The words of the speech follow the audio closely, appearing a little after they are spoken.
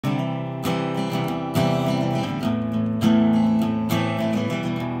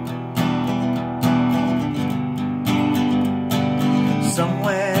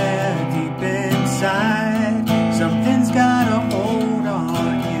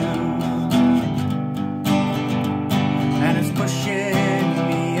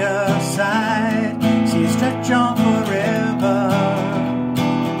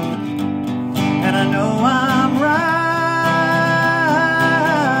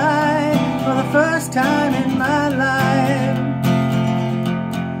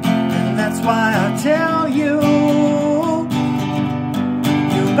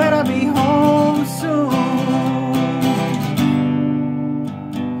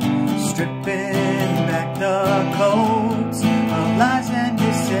stripping back the coats of lies and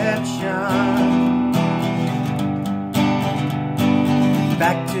deception,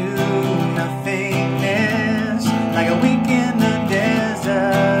 back to nothingness, like a week in the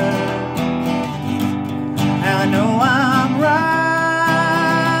desert. Now I know I'm right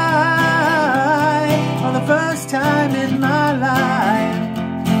for the first time in my life,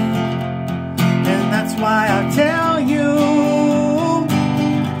 and that's why I tell you,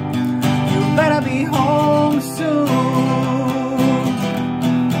 you better be home soon.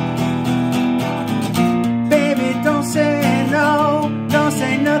 Baby, don't say no, don't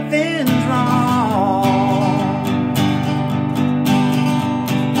say nothing's wrong,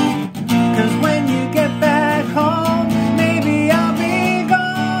 'cause when you get back home, maybe I'll be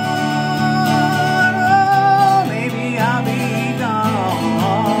gone. Oh, maybe I'll be gone.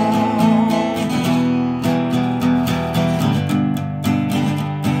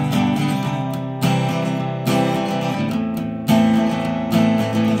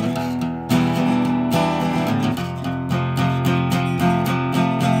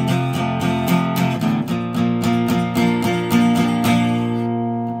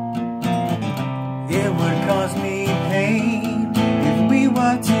 It would cause me pain if we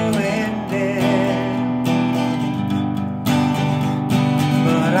were to end it,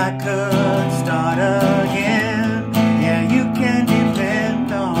 but I could start again. Yeah, you can depend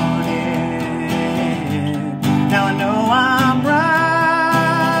on it. Now I know I'm right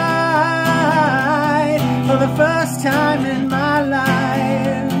for the first time in my life.